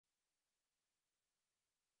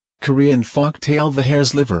Korean folktale The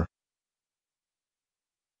Hare's Liver.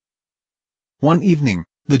 One evening,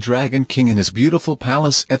 the Dragon King in his beautiful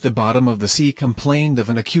palace at the bottom of the sea complained of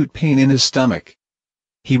an acute pain in his stomach.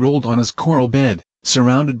 He rolled on his coral bed,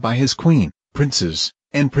 surrounded by his queen, princes,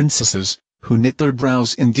 and princesses, who knit their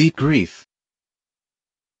brows in deep grief.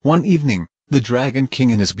 One evening, the Dragon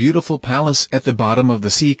King in his beautiful palace at the bottom of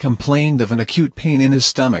the sea complained of an acute pain in his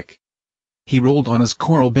stomach. He rolled on his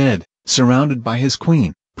coral bed, surrounded by his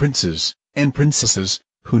queen, princes, and princesses,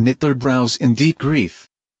 who knit their brows in deep grief.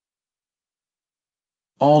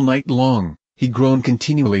 All night long, he groaned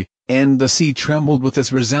continually, and the sea trembled with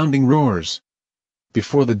his resounding roars.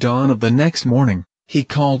 Before the dawn of the next morning, he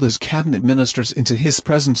called his cabinet ministers into his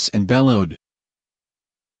presence and bellowed,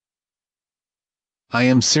 "I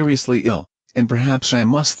am seriously ill, and perhaps I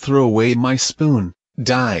must throw away my spoon,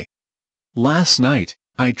 die. Last night,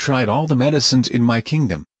 I tried all the medicines in my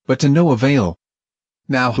kingdom, but to no avail.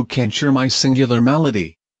 Now who can cure my singular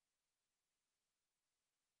malady?"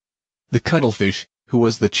 The cuttlefish, who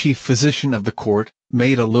was the chief physician of the court,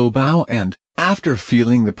 made a low bow and, after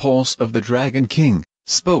feeling the pulse of the Dragon King,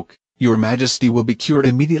 spoke, "Your Majesty will be cured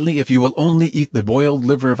immediately if you will only eat the boiled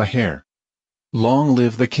liver of a hare. Long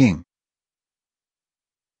live the king!"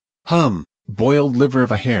 Boiled liver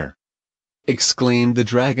of a hare!" exclaimed the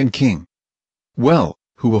Dragon King. "Well,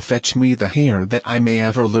 who will fetch me the hare that I may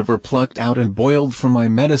have her liver plucked out and boiled for my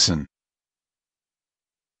medicine?"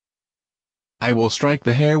 "I will strike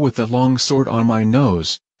the hare with the long sword on my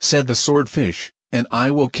nose," said the swordfish, "and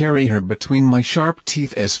I will carry her between my sharp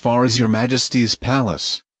teeth as far as your Majesty's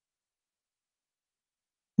palace."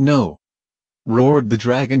 "No!" roared the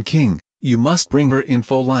Dragon King, "you must bring her in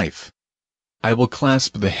full life." "I will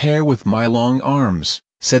clasp the hare with my long arms,"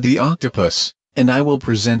 said the octopus, "and I will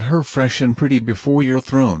present her fresh and pretty before your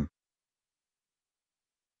throne."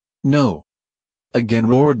 "No!" again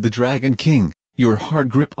roared the Dragon King, "your hard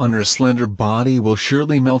grip on her slender body will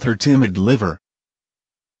surely melt her timid liver."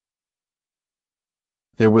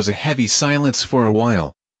 There was a heavy silence for a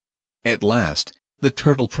while. At last, the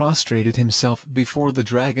turtle prostrated himself before the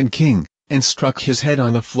Dragon King, and struck his head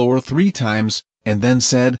on the floor 3 times, and then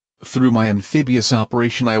said, "Through my amphibious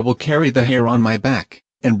operation I will carry the hare on my back,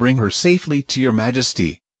 and bring her safely to your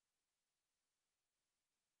Majesty."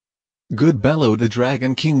 "Good," bellowed the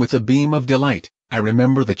Dragon King with a beam of delight, "I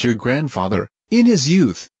remember that your grandfather, in his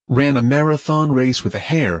youth, ran a marathon race with a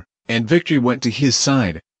hare, and victory went to his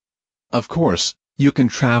side. Of course, you can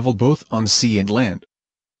travel both on sea and land.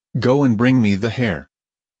 Go and bring me the hare."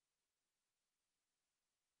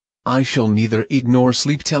 "I shall neither eat nor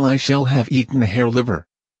sleep till I shall have eaten the hare liver.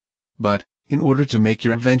 But, in order to make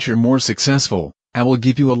your adventure more successful, I will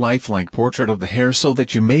give you a lifelike portrait of the hare so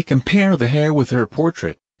that you may compare the hare with her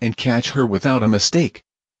portrait, and catch her without a mistake."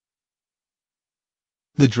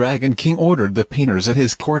 The Dragon King ordered the painters at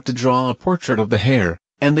his court to draw a portrait of the hare,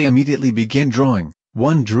 and they immediately began drawing.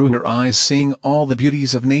 One drew her eyes seeing all the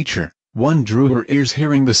beauties of nature, one drew her ears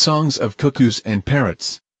hearing the songs of cuckoos and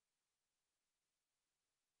parrots.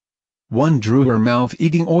 One drew her mouth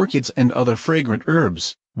eating orchids and other fragrant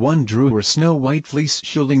herbs, one drew her snow-white fleece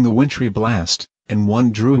shielding the wintry blast, and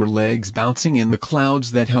one drew her legs bouncing in the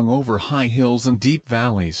clouds that hung over high hills and deep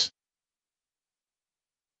valleys.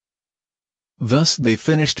 Thus they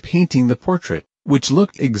finished painting the portrait, which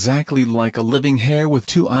looked exactly like a living hare with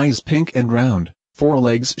 2 eyes pink and round, 4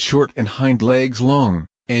 legs short and hind legs long,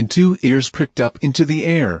 and 2 ears pricked up into the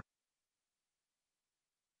air.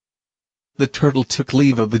 The turtle took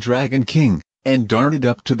leave of the Dragon King, and darted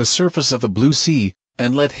up to the surface of the blue sea,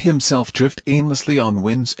 and let himself drift aimlessly on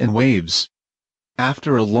winds and waves.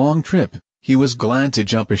 After a long trip, he was glad to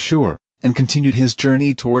jump ashore, and continued his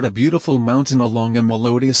journey toward a beautiful mountain along a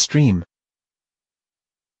melodious stream.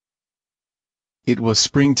 It was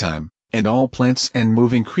springtime, and all plants and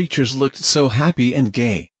moving creatures looked so happy and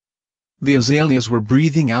gay. The azaleas were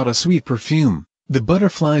breathing out a sweet perfume, the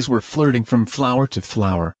butterflies were flirting from flower to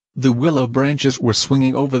flower, the willow branches were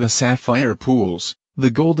swinging over the sapphire pools,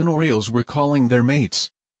 the golden orioles were calling their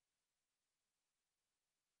mates,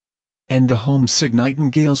 and the homesick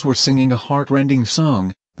nightingales were singing a heart-rending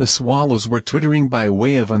song. The swallows were twittering by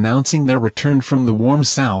way of announcing their return from the warm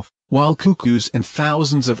south, while cuckoos and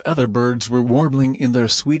thousands of other birds were warbling in their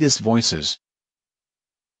sweetest voices.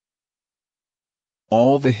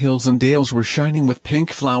 All the hills and dales were shining with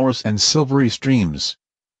pink flowers and silvery streams.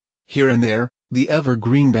 Here and there, the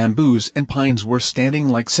evergreen bamboos and pines were standing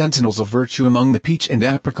like sentinels of virtue among the peach and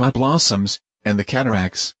apricot blossoms, and the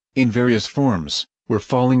cataracts, in various forms, were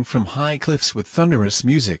falling from high cliffs with thunderous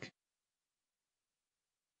music.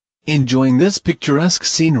 Enjoying this picturesque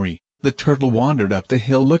scenery, the turtle wandered up the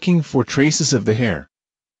hill looking for traces of the hare.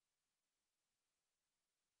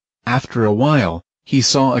 After a while, he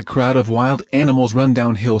saw a crowd of wild animals run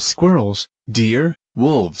downhill: squirrels, deer,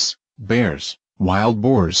 wolves, bears, wild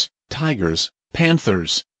boars, tigers,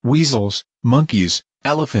 panthers, weasels, monkeys,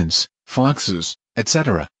 elephants, foxes,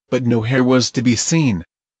 etc., but no hare was to be seen.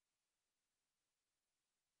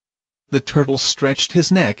 The turtle stretched his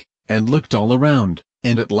neck, and looked all around,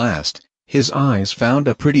 and at last, his eyes found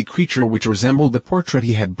a pretty creature which resembled the portrait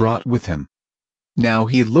he had brought with him. Now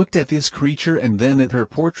he looked at this creature and then at her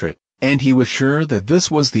portrait, and he was sure that this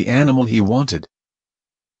was the animal he wanted.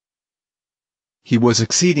 He was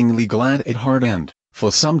exceedingly glad at heart, and,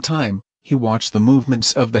 for some time, he watched the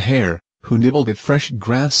movements of the hare, who nibbled at fresh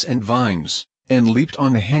grass and vines, and leaped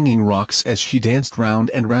on the hanging rocks as she danced round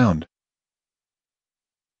and round.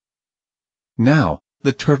 Now,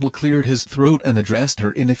 the turtle cleared his throat and addressed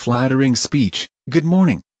her in a flattering speech. "Good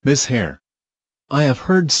morning, Miss Hare. I have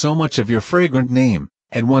heard so much of your fragrant name,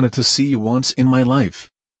 and wanted to see you once in my life.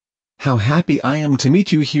 How happy I am to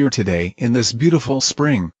meet you here today in this beautiful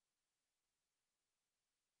spring."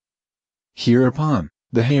 Hereupon,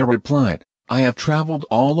 the hare replied, "I have traveled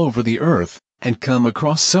all over the earth, and come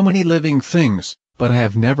across so many living things, but I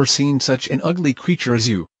have never seen such an ugly creature as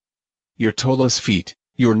you. Your toeless feet,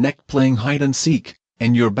 your neck playing hide and seek,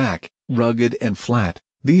 and your back, rugged and flat,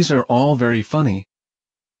 these are all very funny.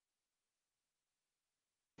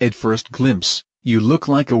 At first glimpse, you look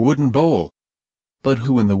like a wooden bowl. But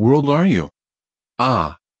who in the world are you?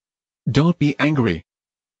 Ah! Don't be angry.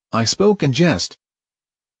 I spoke in jest."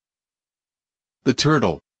 The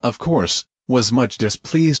turtle, of course, was much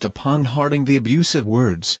displeased upon hearing the abusive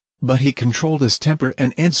words, but he controlled his temper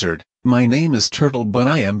and answered, "My name is Turtle, but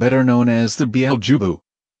I am better known as the Beelzebub.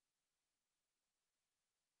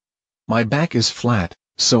 My back is flat,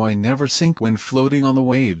 so I never sink when floating on the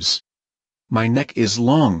waves. My neck is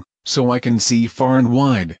long, so I can see far and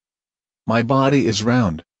wide. My body is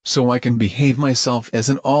round, so I can behave myself as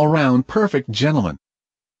an all-round perfect gentleman.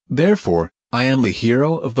 Therefore, I am the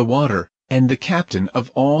hero of the water, and the captain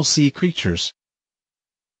of all sea creatures.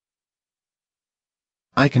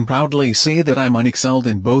 I can proudly say that I'm unexcelled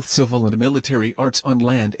in both civil and military arts on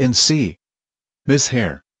land and sea. Miss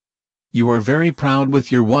Hare, you are very proud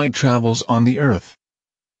with your wide travels on the earth.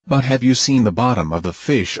 But have you seen the bottom of the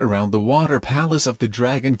fish around the water palace of the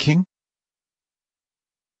Dragon King?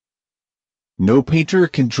 No painter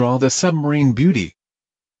can draw the submarine beauty.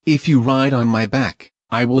 If you ride on my back,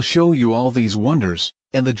 I will show you all these wonders,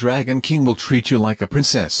 and the Dragon King will treat you like a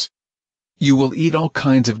princess. You will eat all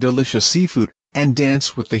kinds of delicious seafood, and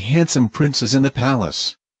dance with the handsome princes in the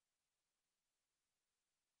palace."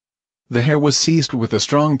 The hare was seized with a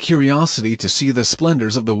strong curiosity to see the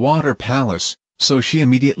splendors of the water palace, so she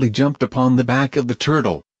immediately jumped upon the back of the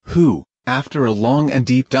turtle, who, after a long and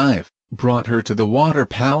deep dive, brought her to the water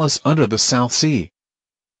palace under the South Sea.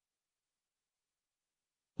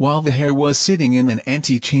 While the hare was sitting in an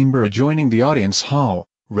antechamber adjoining the audience hall,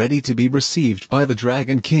 ready to be received by the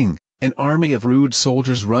Dragon King, an army of rude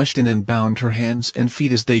soldiers rushed in and bound her hands and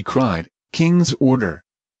feet as they cried, "King's order!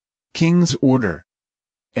 King's order!"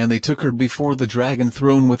 And they took her before the dragon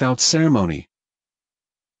throne without ceremony.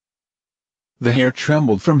 The hare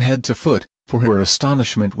trembled from head to foot, for her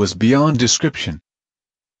astonishment was beyond description.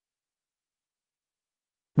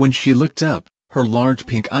 When she looked up, her large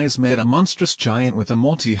pink eyes met a monstrous giant with a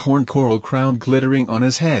multi-horned coral crown glittering on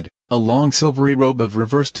his head, a long silvery robe of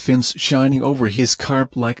reversed fins shining over his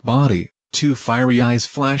carp-like body, 2 fiery eyes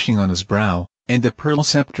flashing on his brow, and a pearl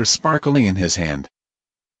scepter sparkling in his hand.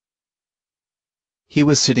 He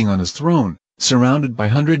was sitting on his throne, surrounded by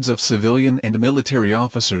hundreds of civilian and military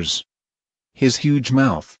officers. His huge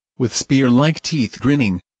mouth, with spear-like teeth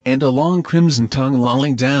grinning, and a long crimson tongue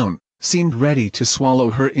lolling down, seemed ready to swallow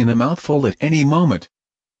her in a mouthful at any moment.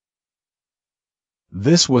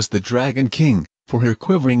 This was the Dragon King, for her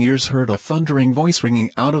quivering ears heard a thundering voice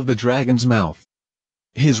ringing out of the dragon's mouth.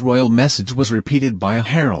 His royal message was repeated by a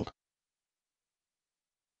herald.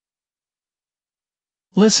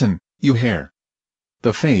 "Listen, you hare.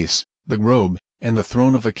 The face, the robe, and the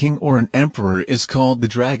throne of a king or an emperor is called the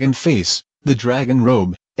dragon face, the dragon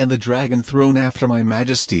robe, and the dragon throne after my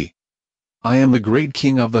majesty. I am the great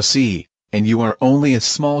king of the sea, and you are only a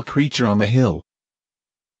small creature on the hill.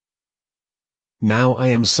 Now I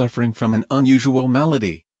am suffering from an unusual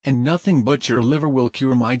malady, and nothing but your liver will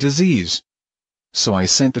cure my disease. So I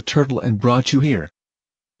sent the turtle and brought you here.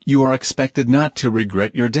 You are expected not to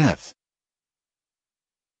regret your death.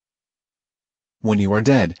 When you are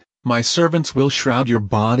dead, my servants will shroud your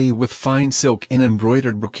body with fine silk and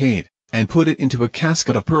embroidered brocade, and put it into a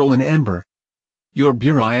casket of pearl and amber. Your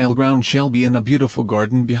burial ground shall be in a beautiful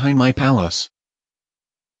garden behind my palace.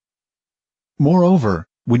 Moreover,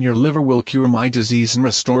 When your liver will cure my disease and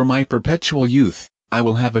restore my perpetual youth, I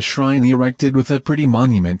will have a shrine erected with a pretty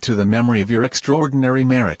monument to the memory of your extraordinary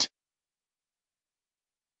merit.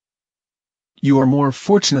 You are more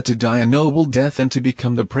fortunate to die a noble death than to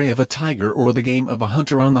become the prey of a tiger or the game of a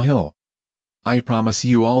hunter on the hill. I promise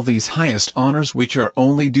you all these highest honors which are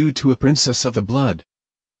only due to a princess of the blood.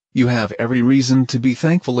 You have every reason to be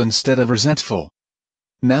thankful instead of resentful.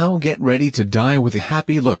 Now get ready to die with a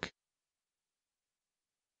happy look."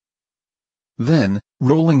 Then,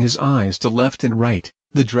 rolling his eyes to left and right,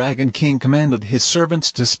 the Dragon King commanded his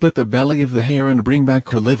servants to split the belly of the hare and bring back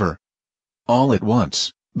her liver. All at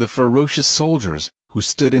once, the ferocious soldiers, who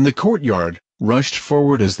stood in the courtyard, rushed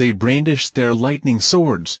forward as they brandished their lightning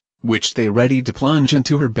swords, which they ready to plunge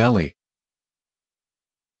into her belly.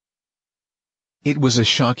 It was a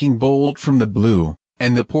shocking bolt from the blue,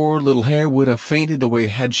 and the poor little hare would have fainted away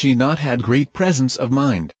had she not had great presence of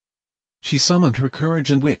mind. She summoned her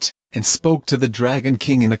courage and wit, and spoke to the Dragon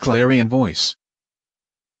King in a clarion voice.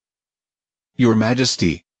 "Your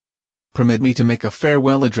Majesty, permit me to make a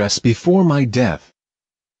farewell address before my death.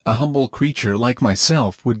 A humble creature like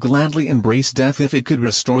myself would gladly embrace death if it could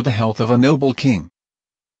restore the health of a noble king.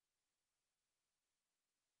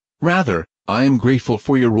 Rather, I am grateful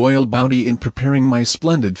for your royal bounty in preparing my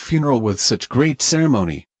splendid funeral with such great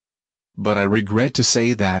ceremony. But I regret to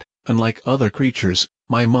say that, unlike other creatures,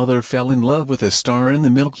 my mother fell in love with a star in the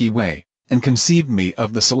Milky Way, and conceived me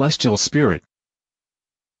of the celestial spirit.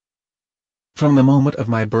 From the moment of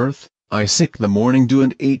my birth, I sipped the morning dew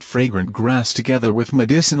and ate fragrant grass together with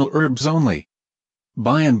medicinal herbs only.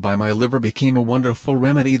 By and by my liver became a wonderful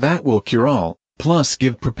remedy that will cure all, plus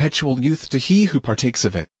give perpetual youth to he who partakes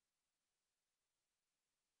of it.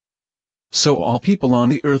 So all people on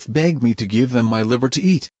the earth begged me to give them my liver to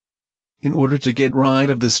eat. In order to get rid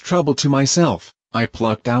of this trouble to myself, I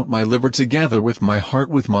plucked out my liver together with my heart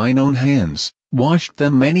with mine own hands, washed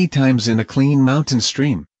them many times in a clean mountain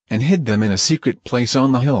stream, and hid them in a secret place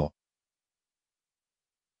on the hill.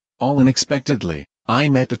 All unexpectedly, I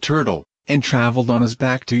met a turtle, and traveled on his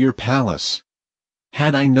back to your palace.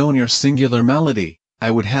 Had I known your singular malady,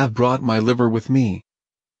 I would have brought my liver with me."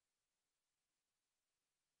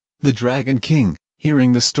 The Dragon King,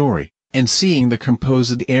 hearing the story, and seeing the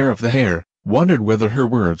composed air of the hare, wondered whether her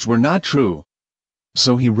words were not true.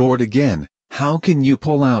 So he roared again, "How can you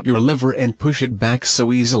pull out your liver and push it back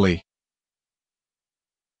so easily?"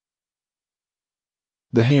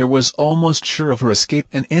 The hare was almost sure of her escape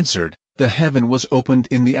and answered, "The heaven was opened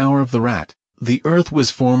in the hour of the rat, the earth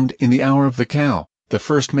was formed in the hour of the cow, the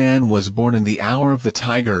first man was born in the hour of the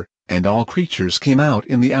tiger, and all creatures came out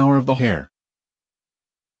in the hour of the hare.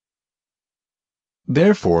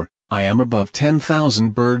 Therefore, I am above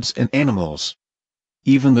 10,000 birds and animals.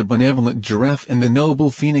 Even the benevolent giraffe and the noble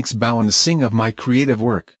phoenix bow and sing of my creative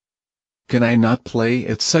work. Can I not play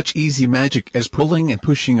at such easy magic as pulling and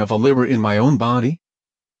pushing of a liver in my own body?"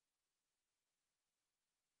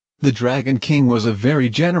 The Dragon King was a very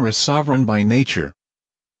generous sovereign by nature.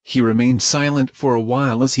 He remained silent for a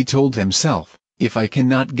while as he told himself, "If I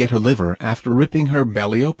cannot get her liver after ripping her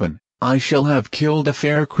belly open, I shall have killed a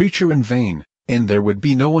fair creature in vain, and there would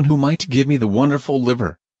be no one who might give me the wonderful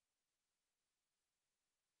liver."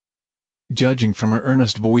 Judging from her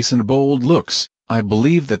earnest voice and bold looks, I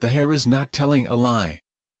believe that the hare is not telling a lie.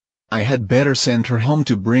 I had better send her home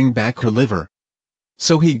to bring back her liver.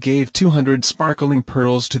 So he gave 200 sparkling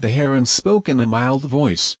pearls to the hare and spoke in a mild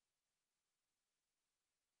voice.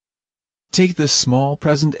 "Take this small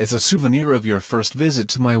present as a souvenir of your first visit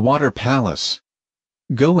to my water palace.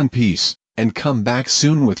 Go in peace, and come back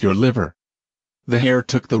soon with your liver." The hare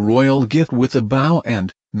took the royal gift with a bow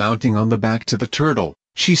and, mounting on the back to the turtle,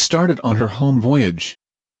 she started on her home voyage.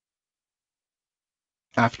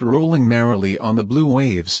 After rolling merrily on the blue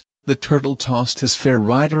waves, the turtle tossed his fair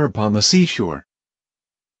rider upon the seashore.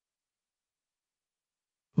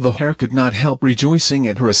 The hare could not help rejoicing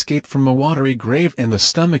at her escape from a watery grave in the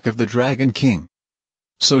stomach of the Dragon King.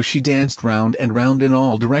 So she danced round and round in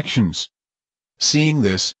all directions. Seeing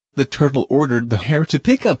this, the turtle ordered the hare to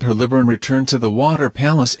pick up her liver and return to the water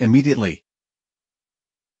palace immediately.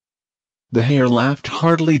 The hare laughed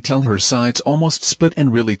heartily till her sides almost split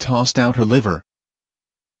and really tossed out her liver.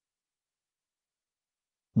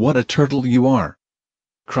 "What a turtle you are!"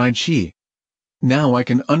 cried she. "Now I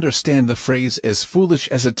can understand the phrase as foolish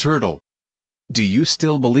as a turtle. Do you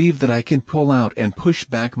still believe that I can pull out and push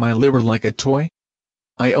back my liver like a toy?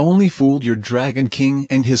 I only fooled your Dragon King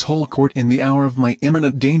and his whole court in the hour of my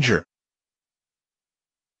imminent danger.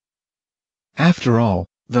 After all,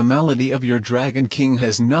 the malady of your Dragon King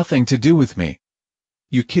has nothing to do with me.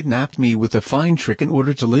 You kidnapped me with a fine trick in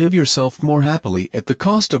order to live yourself more happily at the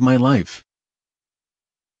cost of my life.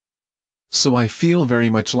 So I feel very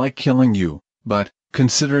much like killing you, but,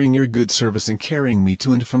 considering your good service in carrying me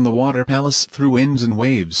to and from the water palace through winds and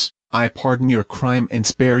waves, I pardon your crime and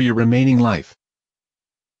spare your remaining life.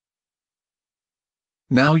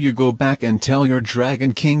 Now you go back and tell your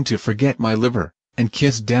Dragon King to forget my liver, and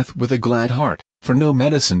kiss death with a glad heart, for no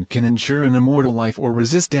medicine can ensure an immortal life or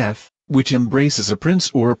resist death, which embraces a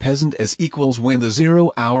prince or a peasant as equals when the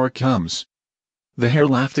 0 hour comes. The hare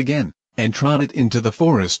laughed again, and trotted into the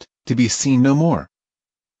forest, to be seen no more.